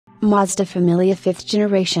Mazda Familia Fifth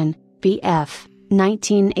Generation, BF,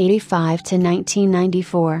 1985 to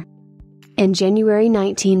 1994. In January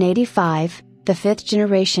 1985, the fifth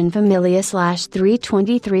generation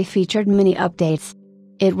Familia/323 featured many updates.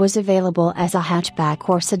 It was available as a hatchback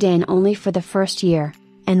or sedan only for the first year,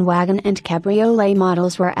 and wagon and cabriolet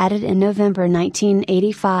models were added in November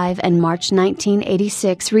 1985 and March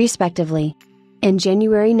 1986 respectively. In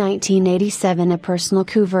January 1987 a personal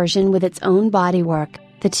coupe version with its own bodywork,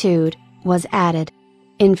 the Tude, was added.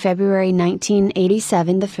 In February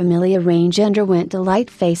 1987 the Familia range underwent a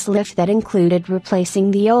light facelift that included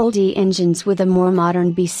replacing the old E engines with a more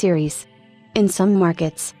modern B series. In some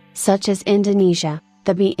markets, such as Indonesia,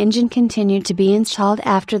 the B engine continued to be installed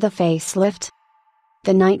after the facelift.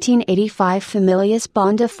 The 1985 Familia's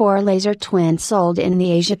Bonda 4 Laser Twin sold in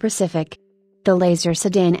the Asia Pacific. The Laser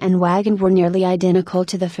sedan and wagon were nearly identical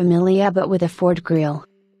to the Familia but with a Ford grille.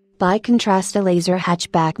 By contrast, a Laser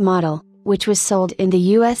hatchback model, which was sold in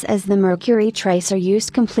the US as the Mercury Tracer,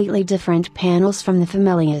 used completely different panels from the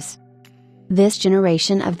Familias. This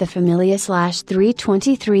generation of the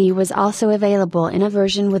Familia/323 was also available in a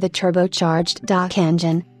version with a turbocharged DOC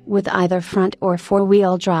engine, with either front or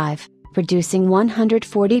four-wheel drive, producing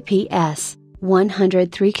 140 PS,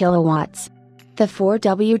 103 kilowatts. The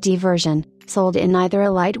 4WD version, sold in either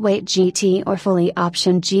a lightweight GT or fully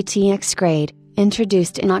optioned GTX grade,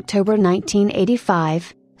 introduced in October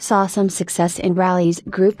 1985, saw some success in rallies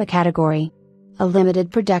Group A category. A limited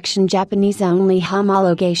production Japanese-only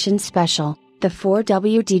homologation special, the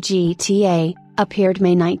 4WD GTA, appeared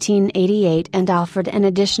May 1988 and offered an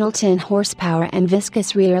additional 10 horsepower and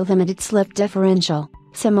viscous rear limited slip differential,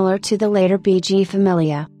 similar to the later BG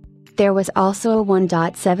Familia. There was also a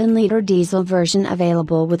 1.7-liter diesel version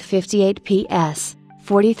available with 58 PS,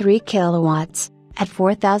 43 kilowatts, at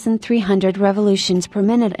 4,300 revolutions per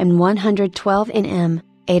minute and 112 Nm,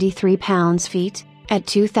 83 pounds-feet, at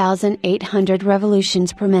 2,800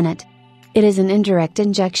 revolutions per minute. It is an indirect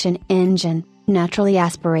injection engine, naturally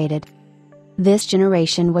aspirated. This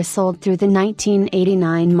generation was sold through the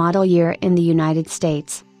 1989 model year in the United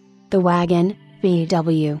States. The wagon,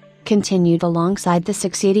 BW, continued alongside the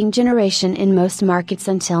succeeding generation in most markets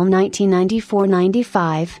until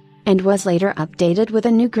 1994-95, and was later updated with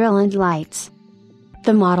a new grille and lights.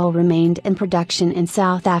 The model remained in production in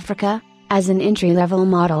South Africa, as an entry-level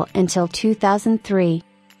model until 2003.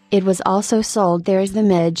 It was also sold there as the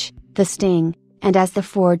Midge, the Sting, and as the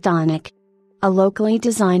Ford Tonic. A locally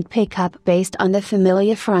designed pickup based on the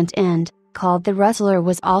Familia front end, called the Rustler,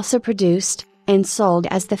 was also produced, and sold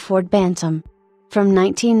as the Ford Bantam. From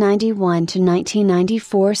 1991 to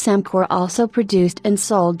 1994 Semcor also produced and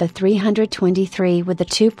sold the 323 with the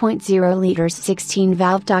 2.0-liter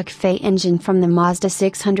 16-valve DOC Fe engine from the Mazda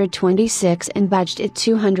 626 and badged it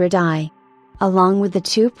 200i. Along with the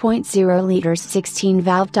 2.0-liter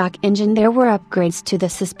 16-valve DOC engine there were upgrades to the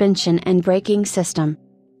suspension and braking system.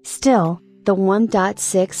 Still, the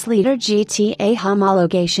 1.6-liter GTA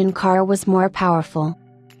homologation car was more powerful.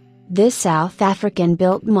 This South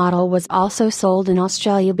African-built model was also sold in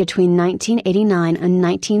Australia between 1989 and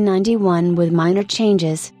 1991 with minor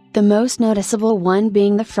changes, the most noticeable one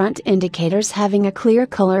being the front indicators having a clear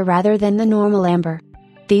color rather than the normal amber.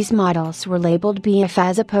 These models were labeled BF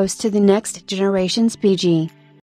as opposed to the next generation's BG.